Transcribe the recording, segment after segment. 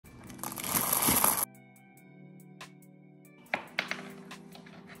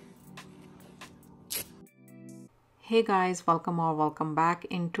Hey guys, welcome or welcome back.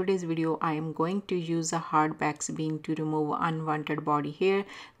 In today's video I am going to use a hard wax bean to remove unwanted body hair.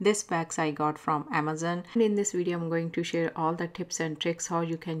 This wax I got from Amazon, and in this video I'm going to share all the tips and tricks how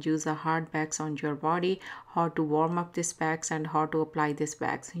you can use a hard wax on your body, how to warm up this wax and how to apply this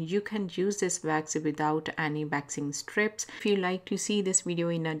wax. You can use this wax without any waxing strips. If you like to see this video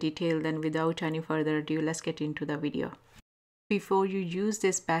in a detail, then without any further ado, let's get into the video. Before you use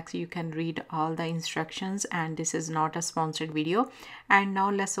this wax, you can read all the instructions, and this is not a sponsored video. And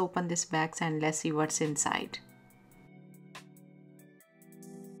now let's open this wax and let's see what's inside.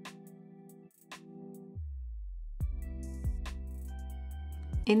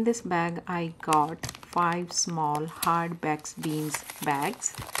 In this bag I got 5 small hard wax beans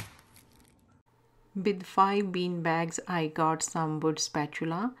bags. With 5 bean bags I got some wood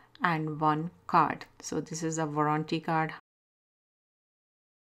spatula and 1 card. So this is a warranty card.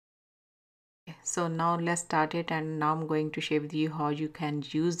 So now let's start it, and now I'm going to share with you how you can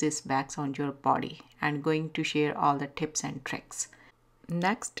use this wax on your body and going to share all the tips and tricks.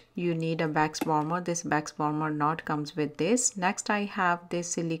 Next you need a wax warmer. This wax warmer not comes with this. Next I have this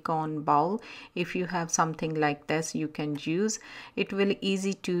silicone bowl. If you have something like this you can use it, will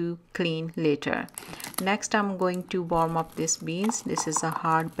easy to clean later. Next I'm going to warm up this beans. This is a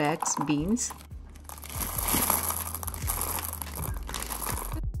hard wax beans.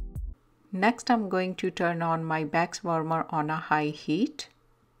 Next I'm going to turn on my wax warmer on a high heat.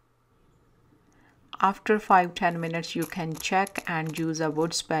 After 5-10 minutes you can check and use a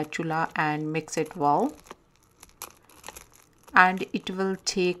wood spatula and mix it well. And it will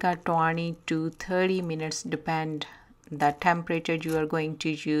take a 20 to 30 minutes depend the temperature you are going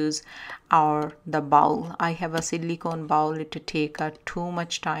to use or the bowl. I have a silicone bowl. It will take too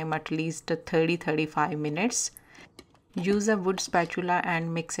much time, at least 30-35 minutes. Use a wood spatula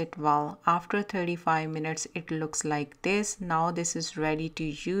and mix it well. After 35 minutes it looks like this. Now this is ready to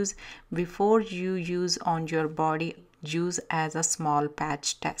use. Before you use on your body, use as a small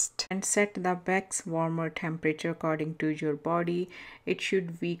patch test. And set the wax warmer temperature according to your body. It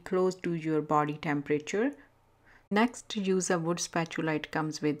should be close to your body temperature. Next use a wood spatula, it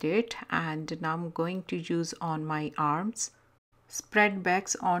comes with it. And now I'm going to use on my arms. Spread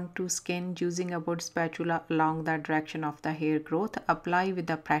wax onto skin using a wood spatula along the direction of the hair growth. Apply with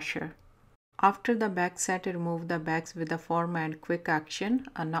the pressure. After the wax set, remove the wax with a firm and quick action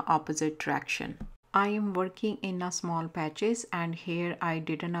in the opposite direction. I am working in a small patches, and here I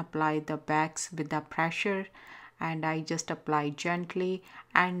didn't apply the wax with the pressure and I just applied gently,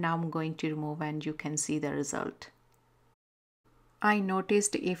 and now I'm going to remove and you can see the result. I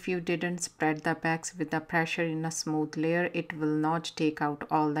noticed if you didn't spread the wax with the pressure in a smooth layer, it will not take out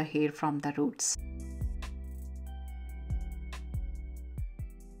all the hair from the roots.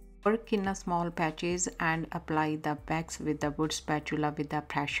 Work in a small patches and apply the wax with the wood spatula with the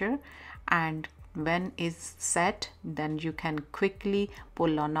pressure, and when it's set then you can quickly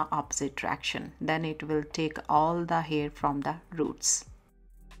pull on the opposite direction. Then it will take all the hair from the roots.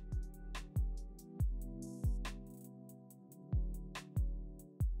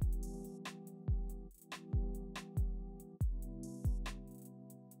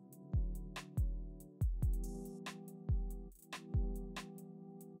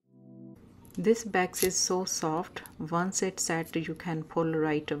 This wax is so soft, once it's set you can pull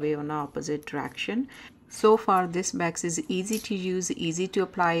right away on the opposite direction. So far this wax is easy to use, easy to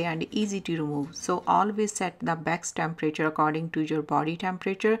apply and easy to remove. So always set the wax temperature according to your body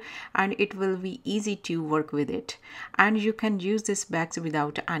temperature and it will be easy to work with it. And you can use this wax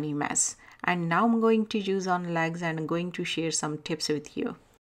without any mess. And now I'm going to use on legs and I'm going to share some tips with you.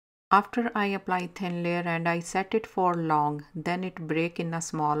 After I apply thin layer and I set it for long, then it break in a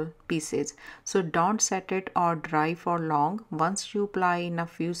small pieces. So don't set it or dry for long. Once you apply in a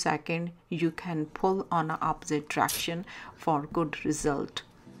few seconds, you can pull on the opposite direction for good result.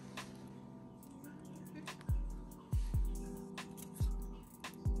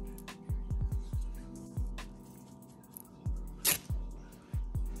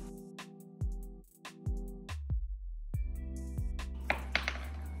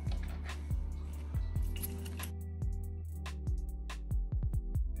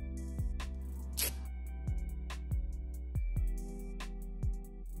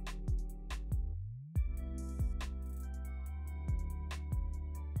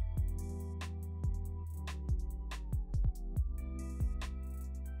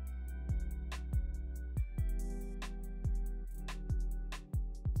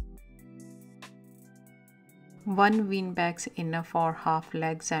 One bean bag's enough for half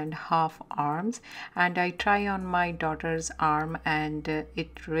legs and half arms, and I try on my daughter's arm and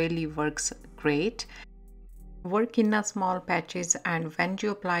it really works great. Work in a small patches, and when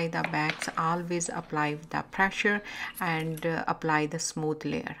you apply the wax, always apply the pressure and apply the smooth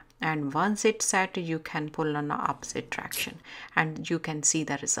layer. And once it's set, you can pull on the opposite direction and you can see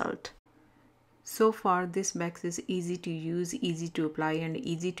the result. So far this wax is easy to use, easy to apply and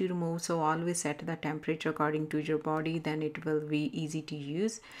easy to remove, so always set the temperature according to your body, then it will be easy to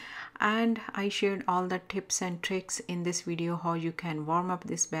use. And I shared all the tips and tricks in this video, how you can warm up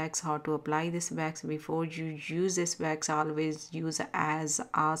this wax, how to apply this wax. Before you use this wax, always use as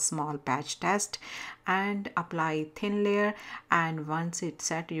a small patch test and apply thin layer, and once it's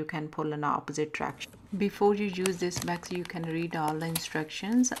set you can pull in opposite direction. Before you use this wax, you can read all the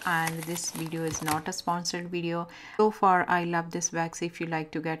instructions, and this video is not a sponsored video. So far I love this wax. If you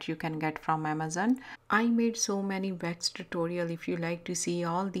like to get, you can get from Amazon. I made so many wax tutorial. If you like to see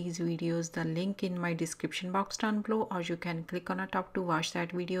all these videos, the link in my description box down below, or you can click on the top to watch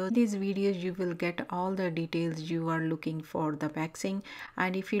that video. In these videos you will get all the details you are looking for the waxing,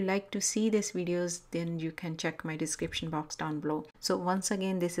 and if you like to see these videos, then you can check my description box down below. So once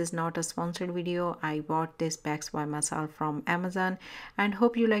again, this is not a sponsored video. I bought this wax by myself from Amazon, and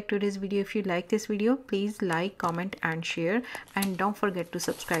hope you liked today's video. If you like this video, please like, comment and share, and don't forget to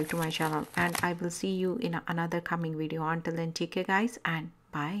subscribe to my channel, and I will see you in another coming video. Until then, take care guys, and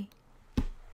bye.